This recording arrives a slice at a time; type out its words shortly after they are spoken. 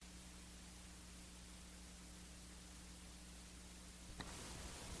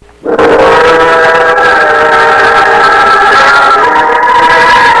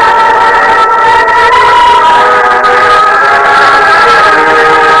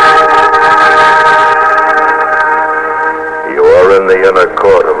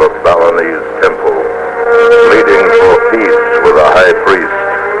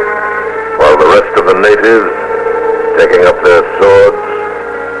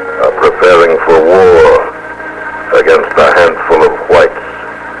preparing for war against a handful of whites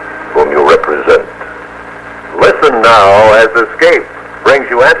whom you represent. Listen now as Escape brings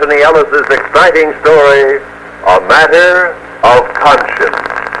you Anthony Ellis's exciting story, A Matter of Conscience.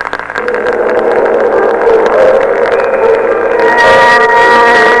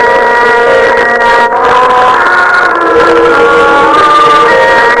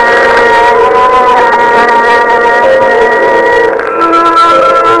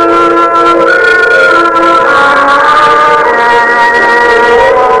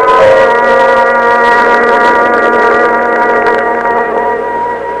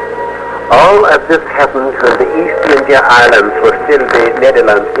 All of this happened when the East India Islands were still the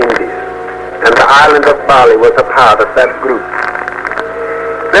Netherlands Indies, and the island of Bali was a part of that group.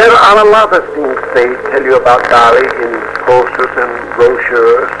 There are a lot of things they tell you about Bali in posters and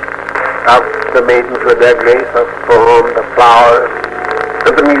brochures, of the maidens with their grace of form, the flowers,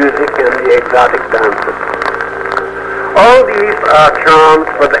 and the music and the exotic dances. All these are charms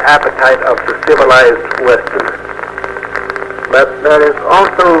for the appetite of the civilized Westerner. But there is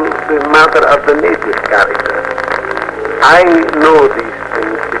also the matter of the native character. I know these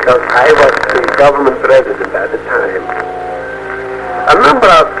things because I was the government resident at the time. A number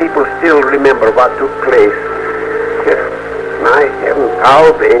of people still remember what took place. My heavens,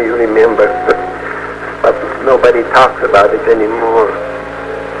 how they remember. But nobody talks about it anymore.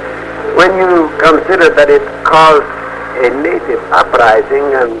 When you consider that it caused a native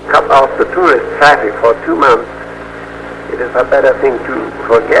uprising and cut off the tourist traffic for 2 months, it is a better thing to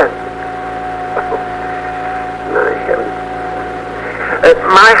forget. My heavens.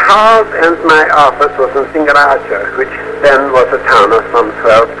 My house and my office was in Singaraja, which then was a town of some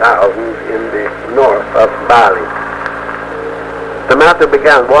 12,000 in the north of Bali. The matter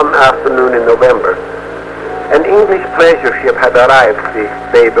began one afternoon in November. An English pleasure ship had arrived the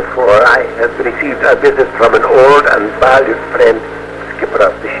day before. I had received a visit from an old and valued friend, skipper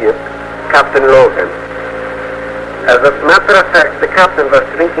of the ship, Captain Logan. As a matter of fact, the captain was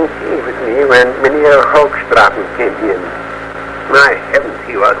drinking tea with me when Mynheer Hoogstraten came in. My heavens,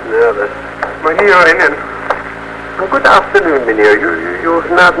 he was nervous. Mynheer Heinen. Good afternoon, Mynheer.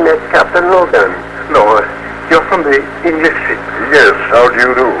 You've not met Captain Logan? No, you're from the English ship. Yes, how do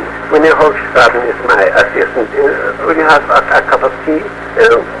you do? Mynheer Hoogstraten is my assistant. Will you have a cup of tea?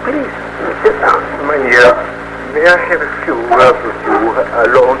 Please, sit down. Mynheer, may I have a few words with you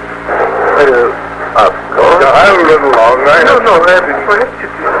alone? Of course. I'll run along. Perhaps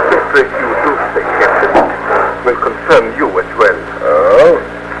it is better if you do say, Captain. It will concern you as well. Oh?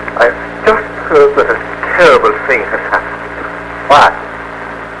 I've just heard that a terrible thing has happened. What?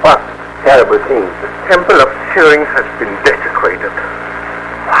 What terrible thing? The temple of Shearing has been desecrated.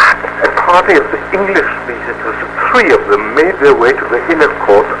 What? A party of the English visitors, 3 of them, made their way to the inner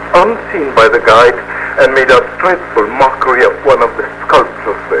court unseen by the guide and made a dreadful mockery of one of the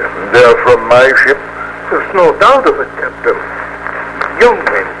sculptures there. They're from my ship? There's no doubt of it, Captain. Young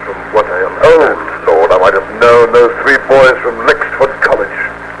men, from what I understand. Oh, Lord, I might have known those 3 boys from Lexford College.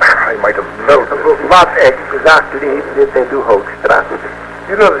 I might have known them. What exactly did they do, Hoogstraten?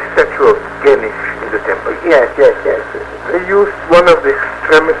 You know the statue of Ganesh in the temple? Yes. They used one of the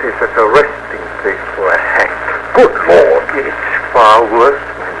extremities as a resting place for a hag. Good Lord. It's far worse,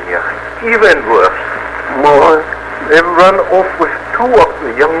 Mynheer. Even worse. More? They've run off with 2 of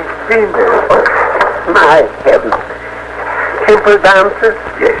the young females. My heavens. Temple dancers?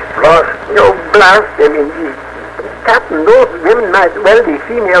 Yes. Blast them indeed. Captain, those women might well be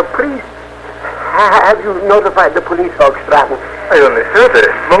female priests. Have you notified the police, Hoogstraten? I only heard a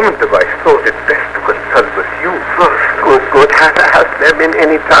moment ago. I thought it best to consult with you first. Good. Has there been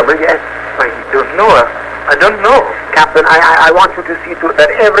any trouble yet? I don't know. Captain, I want you to see to it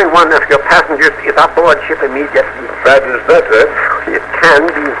that every one of your passengers is aboard ship immediately. Bad is that, eh? It can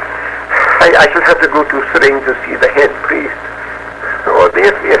be. I shall have to go to Sring to see the head priest. Oh,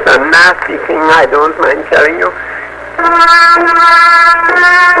 this is a nasty thing. I don't mind telling you.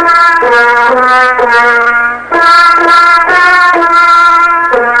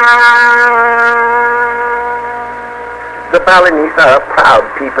 The Balinese are a proud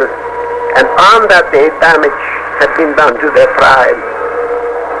people, and on that day damage had been done to their pride.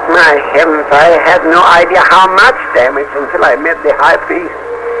 My heavens, I had no idea how much damage until I met the high priest.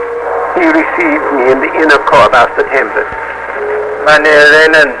 He received me in the inner court of the temple. Mynheer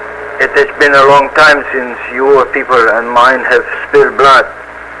Heinen, it has been a long time since your people and mine have spilled blood.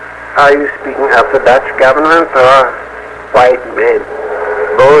 Are you speaking of the Dutch government or white men?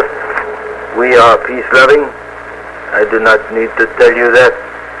 Both. We are peace-loving. I do not need to tell you that.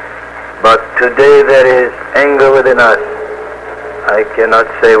 But today there is anger within us. I cannot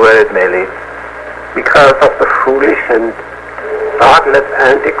say where it may lead. Because of the foolish and thoughtless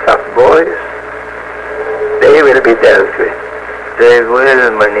antics of boys, they will be dealt with. They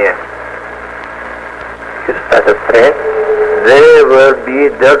will, Mynheer. Is that a threat? They will be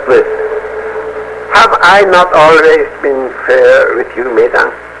dealt with. Have I not always been fair with you,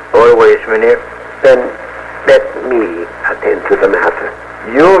 Mesdames? Always, Mynheer. Then let me attend to the matter.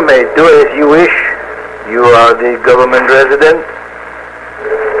 You may do as you wish. You are the government resident.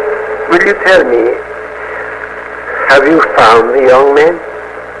 Will you tell me, have you found the young men?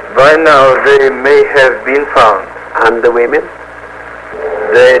 By now they may have been found. And the women?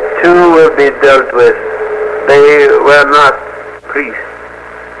 They too will be dealt with. They were not priests.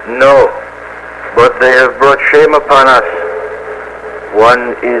 No, but they have brought shame upon us.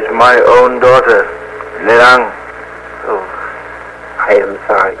 One is my own daughter, Lerang. Oh, I am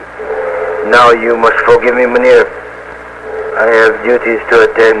sorry. Now you must forgive me, Mynheer. I have duties to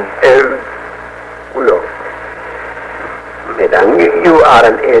attend. Look, Madame, you are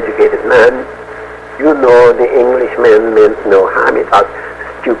an educated man. You know the Englishmen meant no harm. It was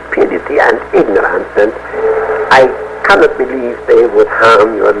stupidity and ignorance, and I cannot believe they would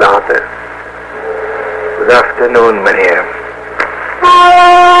harm your daughter. Good afternoon, Mynheer.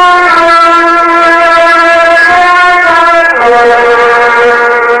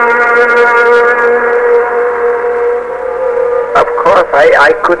 Of course,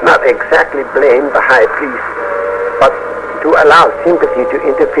 I could not exactly blame the high priest, but to allow sympathy to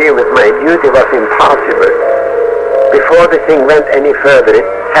interfere with my duty was impossible. Before the thing went any further, it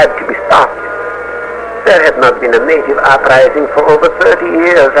had to be stopped. There had not been a native uprising for over 30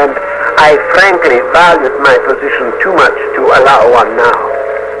 years, and I frankly valued my position too much to allow one now.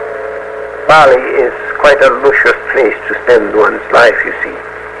 Bali is quite a luscious place to spend one's life, you see.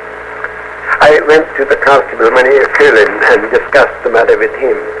 I went to the constable, Mynheer Cullen, and discussed the matter with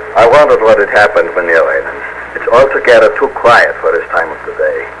him. I wondered what had happened, Mynheer Rainen. It's altogether too quiet for this time of the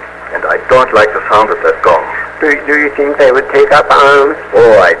day, and I don't like the sound of that gong. Do you think they would take up arms?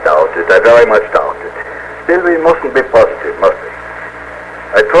 Oh, I doubt it. I very much doubt it. Still, we mustn't be positive, must we?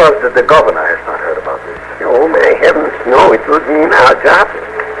 I trust that the governor has not heard about this. Oh, my heavens, no, it would mean our job.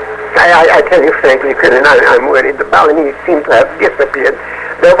 I tell you frankly, Cullen, I'm worried. The Balinese seem to have disappeared.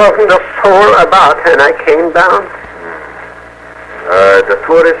 There wasn't a soul about when I came down. The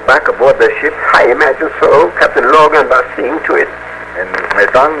tourists back aboard their ship? I imagine so. Captain Logan was seeing to it. And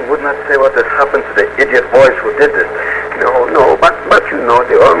Mesdames would not say what has happened to the idiot boys who did this. No, but you know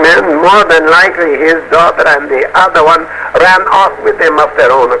the old man, more than likely his daughter and the other one ran off with him of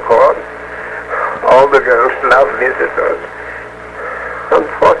their own accord. All the girls love visitors.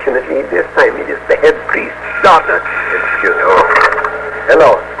 Unfortunately, this time it is the head priest's daughter. Excuse me. Oh.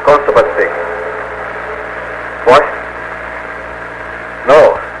 Hello, Constable Singh. What?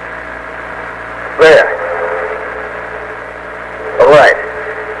 No. Where? All right.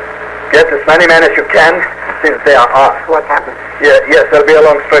 Get as many men as you can, since they are off. What happened? Yes, they'll be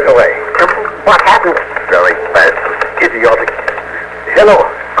along straight away. What happened? Very bad. Idiotic. Hello,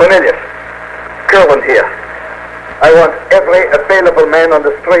 Cornelius. Kerwin here. I want every available man on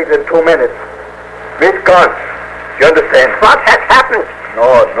the street in 2 minutes. With guns. You understand? What has happened?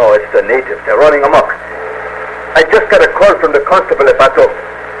 No, it's the natives. They're running amok. I just got a call from the constable at Bateau.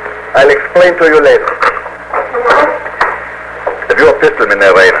 I'll explain to you later. Have you a pistol in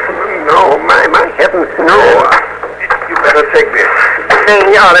there, Raven? No, my heavens, no. You better take this.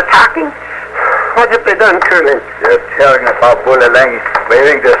 They are attacking? What have they done, Colonel? They're tearing about Bulalang,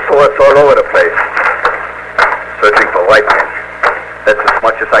 waving their swords all over the place. Searching for white men. That's as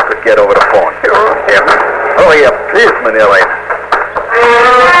much as I could get over the phone. Oh, heavens. Oh, yeah, please, Mynheer Raven.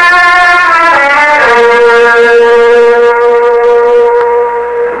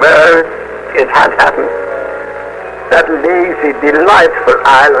 Well, it had happened. That lazy, delightful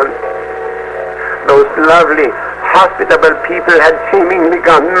island. Those lovely, hospitable people had seemingly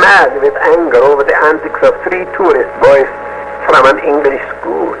gone mad with anger over the antics of 3 tourist boys from an English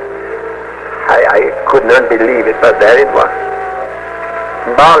school. I could not believe it, but there it was.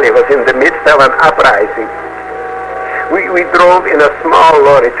 Bali was in the midst of an uprising. We drove in a small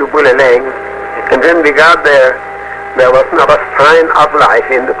lorry to Bulalang, and when we got there was not a sign of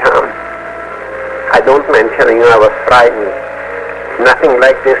life in the town. I don't mind telling you I was frightened. Nothing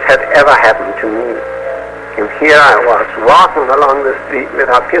like this had ever happened to me. And here I was, walking along the street with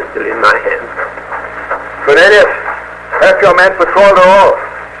a pistol in my hand. Cornelius, have your men patrol the wall.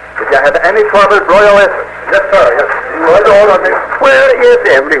 If you have any trouble, blow your whistles. Yes, sir, yes. All of it. Where is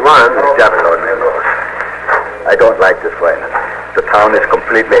everyone? Just Lord knows. I don't like this, Rainer. The town is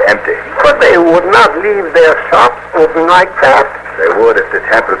completely empty. But they would not leave their shops open like that. They would if the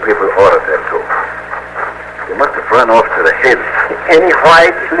temple people ordered them to. They must have run off to the hills. Any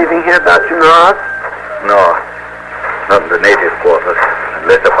whites living here that you know of? No, not in the native quarters,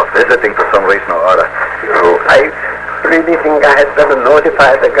 unless they were visiting for some reason or other. No, I really think I had better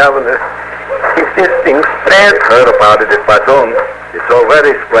notify the governor. If this thing spreads... They've heard about it at Badung. It's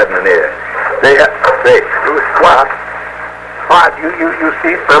already spreading in here. Say, What? What? You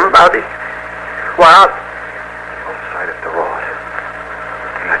see somebody? What? outside of the road.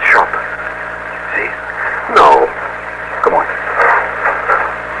 In that shop. See? No. Come on.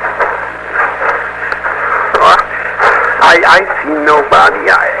 I see nobody.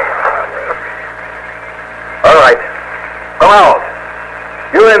 All right. Come out.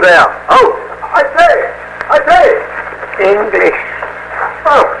 You in there. Out. I say! English.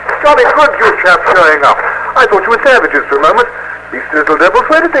 Oh, jolly good you chaps showing up. I thought you were savages for a moment. These little devils,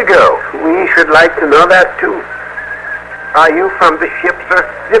 where did they go? We should like to know that too. Are you from the ship, sir?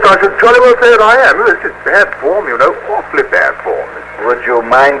 Yes, I should jolly well say that I am. This is bad form, you know. Awfully bad form. Would you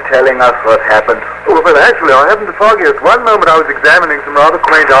mind telling us what happened? Oh, well, actually, I haven't the foggiest. One moment I was examining some rather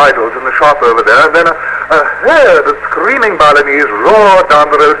quaint idols in the shop over there, and then a herd of screaming Balinese roared down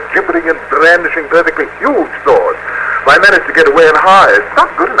the road, gibbering and brandishing perfectly huge swords. I managed to get away and hide. It's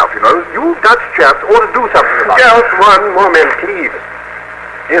not good enough, you know. You Dutch chaps ought to do something about it. Just one moment, please.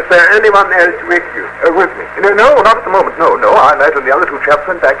 Is there anyone else with you? With me? No, not at the moment. No. I and the other two chaps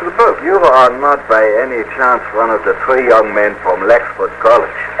went back to the boat. You are not by any chance one of the 3 young men from Lexford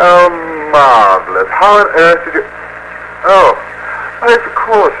College. Oh, marvelous. How on earth did you... Oh, yes, of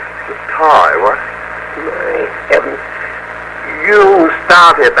course. The tie, what? My heavens. You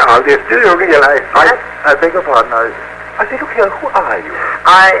started all this. Do you realize that? I beg your pardon. I say, look here, who are you?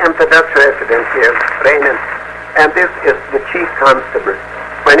 I am the Dutch resident here, Reinen, and this is the chief constable,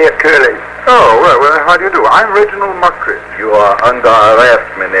 Meneer Curling. Oh, well, how do you do? I'm Reginald Mockridge. You are under arrest,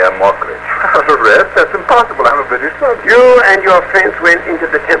 Meneer Mockridge. Arrest? That's impossible. I'm a British subject. You and your friends went into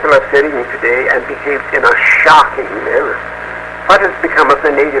the Temple of Serene today and behaved in a shocking manner. What has become of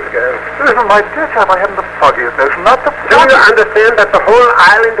the native girl? Listen, my dear chap, I haven't the foggiest notion. Not the Do you understand that the whole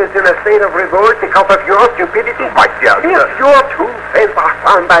island is in a state of revolt because of your stupidity? My dear, If your 2 friends are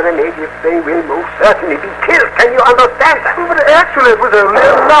found by the natives, they will most certainly be killed. Can you understand that? But actually, it was only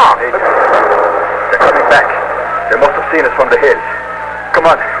a laugh. They're coming back. They must have seen us from the hills.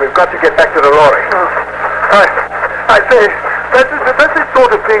 Come on, we've got to get back to the lorry. I say, does this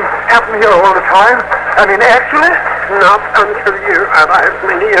sort of thing happen here all the time? I mean, actually? Not until you arrived,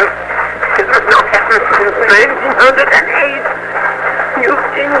 Meneer. It has not happened since 1908. You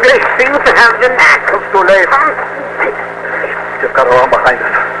English seem to have the knack of Too late. Just got around behind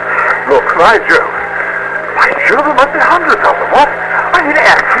us. Look, by Jove, there must be hundreds of them. What? I mean,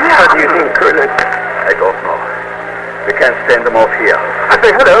 actually, What do you think, Colonel? I don't know. We can't stand them off here. I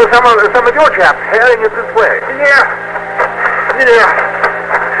say, hello, some of your chaps herring us this way. Yeah.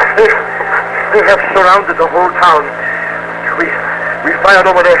 They have surrounded the whole town. We fired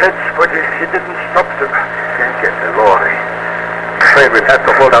over their heads, but it didn't stop them. Can't get the lorry. Afraid we'll have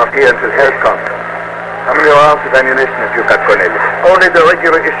to hold out here until help comes. How many rounds of ammunition have you got, Cornelius? Only the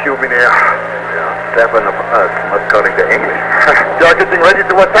regular issue, Meneer. There are 7 of us, not counting the English. You are getting ready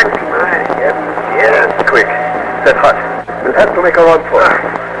to attack? Yes, quick. Set hot. We'll have to make a run for it.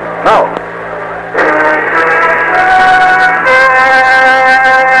 Now.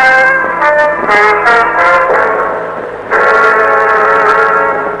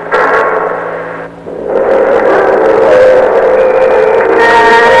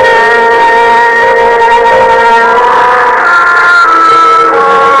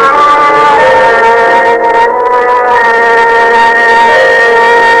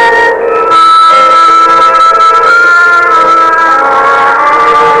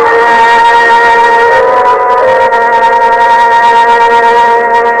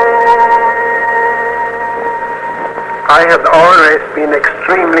 I have always been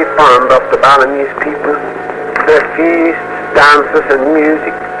extremely fond of the Balinese people, their feasts, dances, and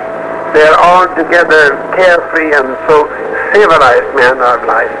music. They are altogether carefree and so civilized manner of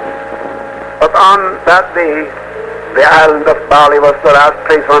life. But on that day, the island of Bali was the last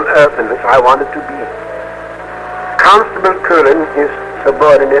place on earth in which I wanted to be. Constable Cullen, his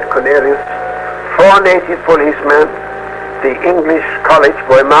subordinate Cornelius, 4 native policemen, the English college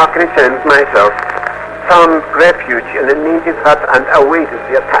boy Mockridge, and myself found refuge in a native hut and awaited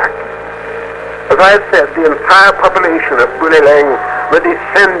the attack. As I had said, the entire population of Buleleng were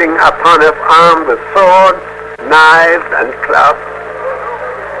descending upon us armed with swords, knives, and clubs.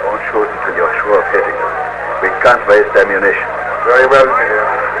 Don't shoot until you're sure of hitting them. We can't waste ammunition. Very well, Meneer.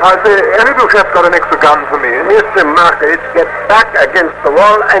 Has any of you chaps got an extra gun for me? Mr. Margaret, get back against the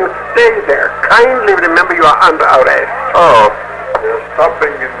wall and stay there. Kindly remember you are under arrest. Oh, there's something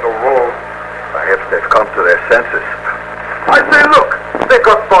in the road. Perhaps they've come to their senses. I say, look, they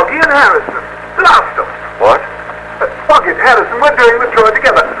got Foggy and Harrison. Blast them. What? Foggy and Harrison, we're doing the tour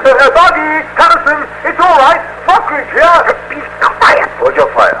together. Foggy, Harrison, it's all right. Buckridge here. Be quiet. Hold your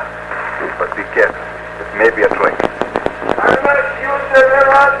fire. But be careful. It may be a trick. I must use the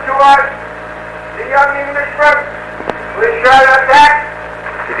mirror to us, the young Englishman. We shall attack.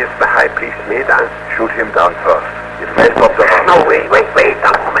 It is the high priest, Mesdames. Shoot him down first. It may stop the run. No, wait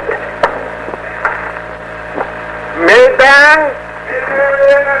a moment. Mesdames,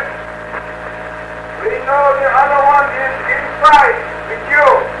 We know the other one is inside with you.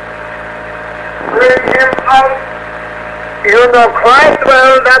 Bring him out. you know quite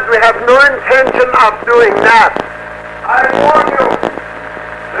well that we have no intention of doing that. I warn you.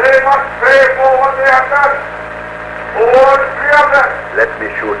 They must pay for what they have done. All three of them. Let me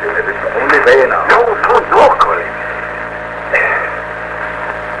shoot him. It is the only way now. No, Colin.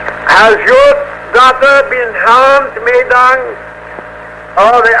 Has your daughter been harmed, Mesdames?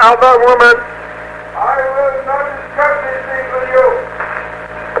 Or the other woman? I will not discuss these things with you.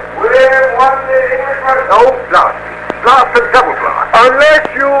 We want the Englishman. No, blast. Blast and double blast. Unless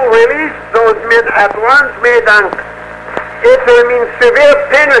you release those men at once, Mesdames, it will mean severe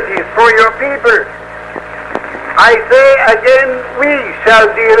penalties for your people. I say again, we shall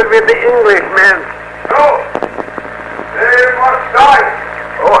deal with the Englishmen. No. They must die.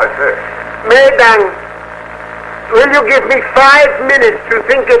 Oh, I say. Mesdames, will you give me 5 minutes to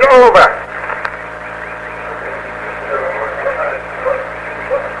think it over?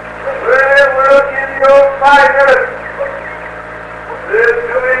 We will give you 5 minutes. These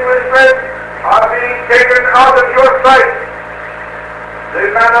two Englishmen are being taken out of your sight. The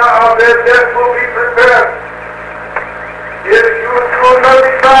manner of their death will be prepared. If you do not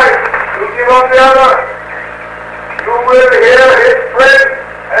decide to give up the other, you will hear his friends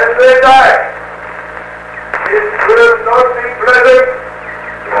as they die. It will not be pleasant.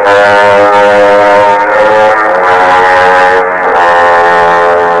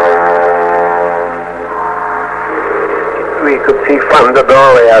 We could see from the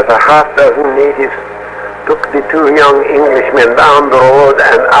doorway as a half-dozen natives took the two young Englishmen down the road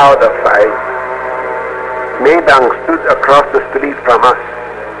and out of sight. Mesdames stood across the street from us,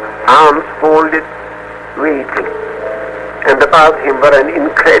 arms folded, waiting. And about him were an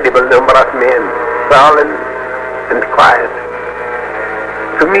incredible number of men, sullen and quiet.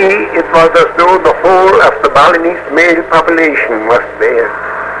 To me, it was as though the whole of the Balinese male population was there,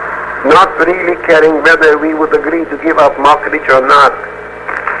 not really caring whether we would agree to give up Mockridge or not.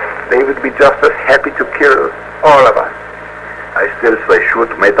 They would be just as happy to kill all of us. I still say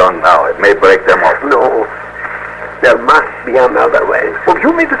shoot Medang now. It may break them off. No, there must be another way. Well,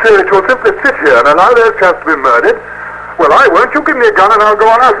 you mean to say that you'll simply sit here and allow their chance to be murdered? Well, I won't. You give me a gun and I'll go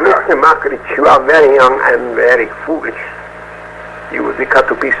on after you. Mr. Mockridge, you are very young and very foolish. You would be cut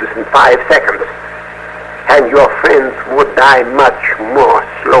to pieces in 5 seconds. And your friends would die much more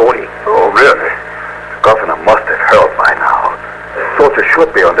slowly. Oh, really? The governor must have heard by now. Soldiers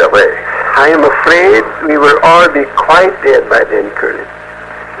should be on their way. I am afraid we will all be quite dead by then, Colonel.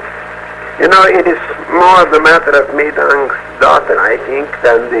 You know, it is more the matter of Medang's daughter, I think,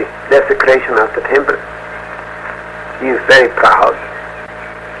 than the desecration of the temple. He is very proud.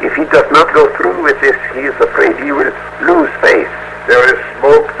 If he does not go through with this, he is afraid he will lose face. There is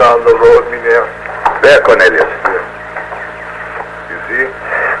smoke down the road, Mynheer. There, Cornelius. You see?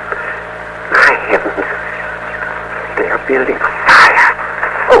 My heavens. They are building a fire.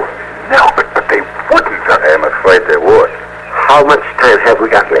 Oh, no, but they wouldn't. I am afraid they would. How much time have we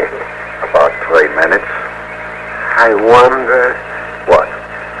got left? About 3 minutes. I wonder. What?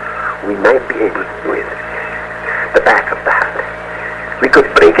 We might be able to do it. The back of the hut. We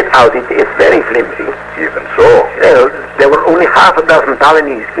could break it out. It is very flimsy. Even so. Well, there were only half a dozen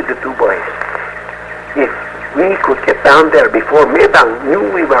Balinese with the 2 boys. If we could get down there before Medang knew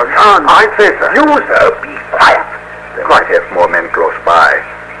we were gone. I say, sir. You, sir, be quiet. They might have more men close by.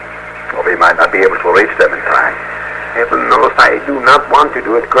 Or we might not be able to reach them in time. Heaven knows I do not want to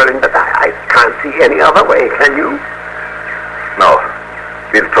do it, Colin, but I can't see any other way, can you? No.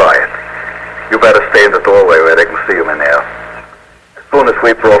 We'll try it. You better stay in the doorway where they can see you in there. As soon as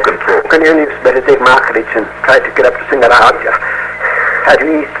we've broken through. Cornelius, better take Mockridge and try to get up to Singaraja. At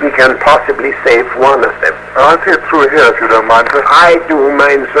least we can possibly save one of them. I'll see it through here if you don't mind, sir. I do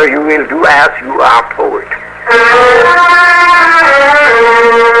mind, sir. You will do as you are told.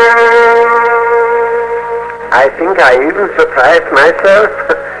 I think I even surprised myself.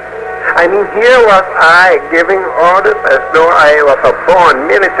 I mean, here was I giving orders as though I was a born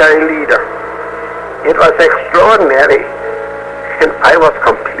military leader. It was extraordinary, and I was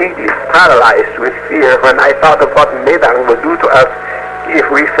completely paralyzed with fear when I thought of what Medang would do to us if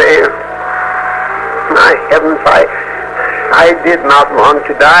we failed. My heavens, I did not want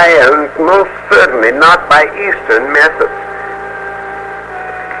to die, and most certainly not by Eastern methods.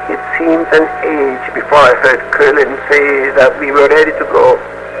 It seemed an age before I heard Curlin say that we were ready to go.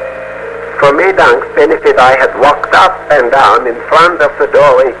 For Medang's benefit, I had walked up and down in front of the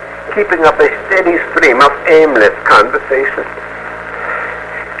doorway, keeping up a steady stream of aimless conversation.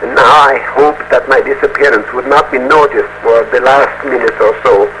 And now I hoped that my disappearance would not be noticed for the last minute or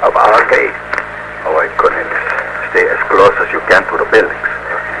so of our day. All right, Cornelius. Stay as close as you can to the buildings.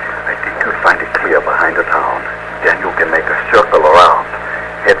 I think you'll find it clear behind the town. Then you can make a circle around.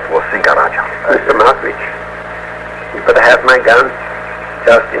 Head for Singaraja. Mr. Markovich, you better have my gun,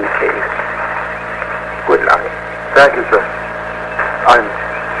 just in case. Good luck. Thank you, sir. I'm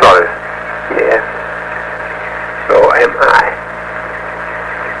sorry. Yes. So am I.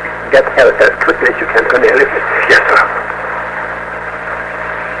 Get help as quickly as you can, Cornelius. Yes, sir.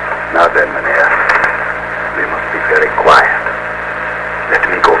 Now then, Mynheer, we must be very quiet. Let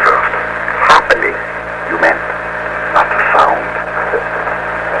me go first. Happily. You meant not a sound.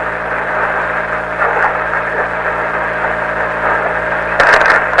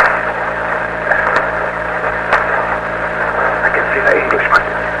 I can see the Englishmen.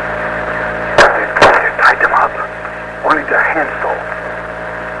 They've tied them up. Only their hands though.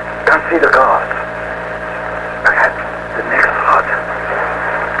 Can't see the guards. Perhaps the next hut.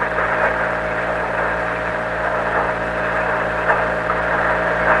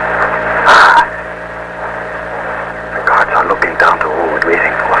 The guards are looking down the road,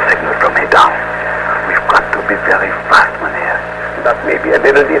 waiting for a signal from Medang. We've got to be very fast, Mynheer. That may be a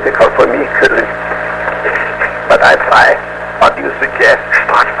little difficult for me, Curlin. But I'll try. What do you suggest?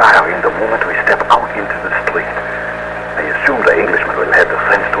 Start firing the moment we step out into the street. I assume the Englishman will have the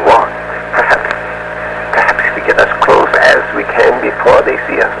sense to warn. Perhaps we get as close as we can before they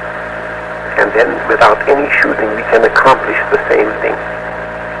see us. And then, without any shooting, we can accomplish the same thing.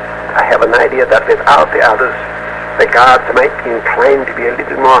 I have an idea that without the others, the guards might be inclined to be a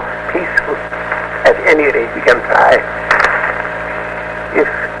little more peaceful. At any rate, we can try. If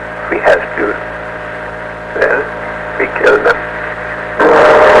we have to, well, we kill them.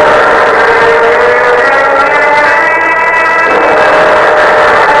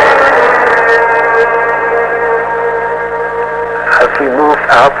 As we moved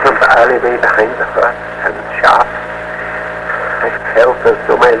out from the alleyway behind the huts and shops, I felt as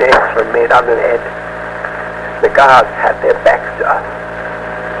though my legs were made on an edge. The guards had their backs to us.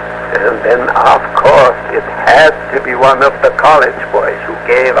 And then, of course, it had to be one of the college boys who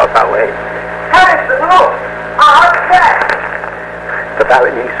gave us away. Harrison, look! Our back! The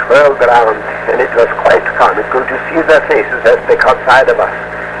Balinese whirled around, and it was quite comical to see their faces as they caught sight of us.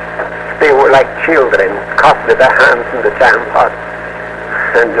 They were like children, caught with their hands in the jam pot.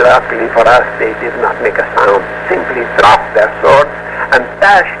 And luckily for us, they did not make a sound, simply dropped their swords and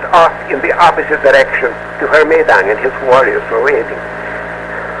dashed off in the opposite direction to where Medang and his warriors were waiting.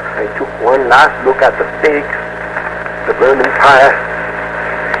 I took one last look at the stakes, the burning fire,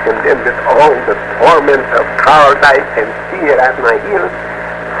 and then with all the torment of cowardice and fear at my heels,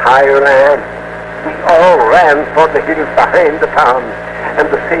 I ran. We all ran for the hills behind the town and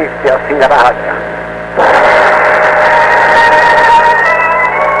the safety of Singaraja.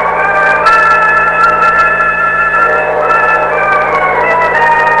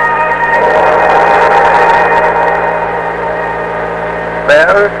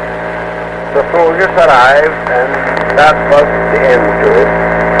 Well, the soldiers arrived, and that was the end to it.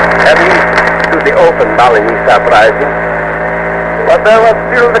 At least to the open Balinese uprising. But there was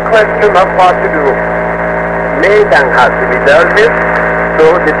still the question of what to do. Medang had to be dealt with, so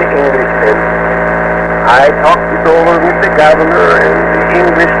did the Englishmen. I talked it over with the governor and the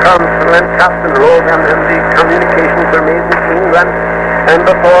English consul and Captain Logan, and the communications were made with England and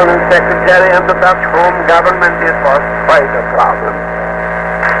the foreign secretary and the Dutch home government. It was quite a problem.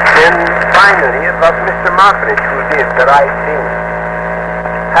 And finally, it was Mr. Markovich who did the right thing.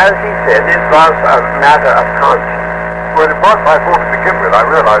 As he said, it was a matter of conscience. Well, it was my fault to begin with, I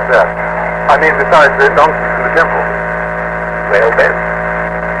realize that. I mean, besides the nonsense in the temple. Well then,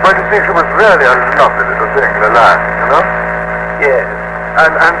 But you see, she was really a lovely little thing, Leland, you know? yes.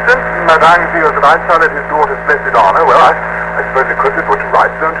 And since Madame feels that I sullied his daughter's blessed honor, well, I suppose it could be put to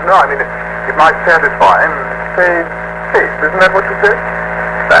rights, don't you know? I mean, it might satisfy him. Say, faith, isn't that what you said?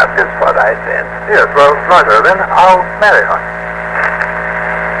 That is what I said. Yes, well, righto, then I'll marry her.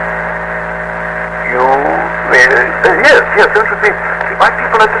 Yes, don't you see? My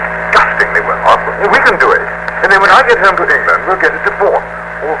people are disgustingly well off. We can do it. And then when I get home to England, we'll get a divorce.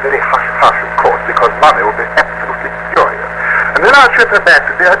 All very hush-hush, of course, because Mummy will be absolutely furious. And then I'll ship her back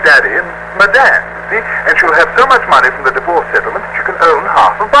to dear Daddy and Madame, see? And she'll have so much money from the divorce settlement that she can own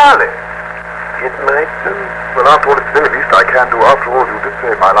half of Bali. It might do. Well, after all, it's the very least I can do. After all, you did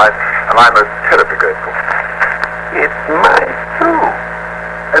save my life, and I'm most terribly grateful. It might do.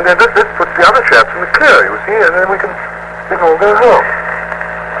 And then this puts the other chaps in the clear, you see, and then we can all go home.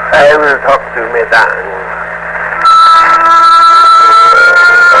 I will talk to Madame.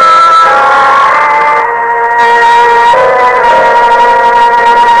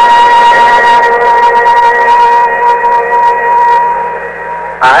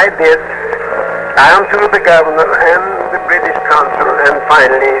 I did. I am to the governor and the British consul and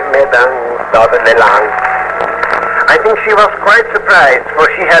finally Madame's daughter Lelang. I think she was quite surprised, for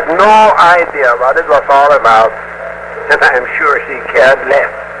she had no idea what it was all about, and I am sure she cared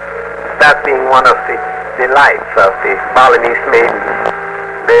less, that being one of the delights of the Balinese maidens,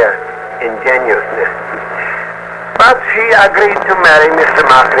 their ingenuousness. But she agreed to marry Mr.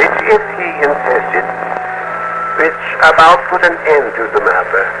 Mockridge if he insisted, which about put an end to the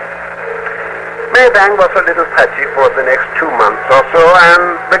matter. Maybank was a little touchy for the next 2 months or so,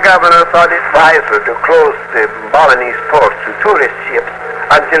 and the governor thought it wiser to close the Balinese ports to tourist ships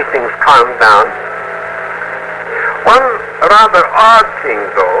until things calmed down. One rather odd thing,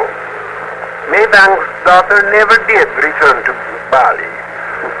 though, Maybank's daughter never did return to Bali.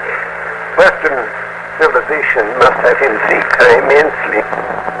 Western civilization must have intrigued her immensely,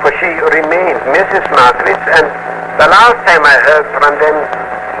 for she remained Mrs. Mockridge, and the last time I heard from them,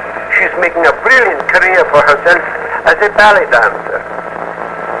 she's making a brilliant career for herself as a ballet dancer.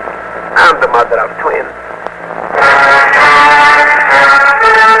 I'm the mother of twins.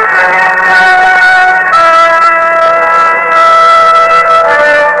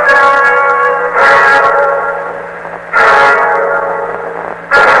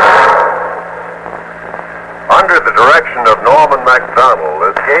 Under the direction of Norman MacDonald,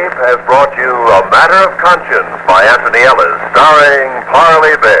 Escape has brought you A Matter of Conscience by Anthony Ellis, starring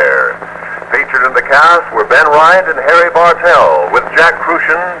Parley Bear. Featured in the cast were Ben Wright and Harry Bartell, with Jack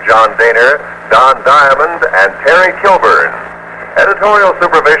Crucian, John Daner, Don Diamond, and Terry Kilburn. Editorial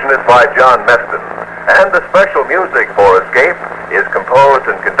supervision is by John Meston, and the special music for Escape is composed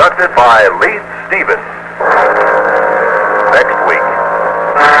and conducted by Leeds Stevens. Next week.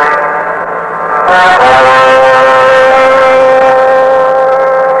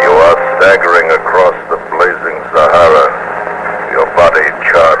 You are staggering across the blazing Sahara, your body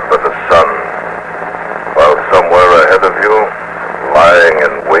charred by the sun, while somewhere ahead of you, lying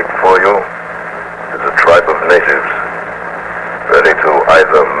in wait for you, is a tribe of natives, ready to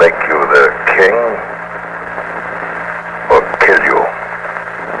either make you their king or kill you.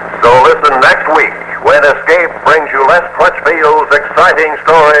 So listen next week when Escape brings you Les Crutchfield's exciting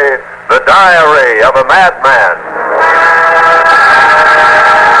story, The Diary of a Madman.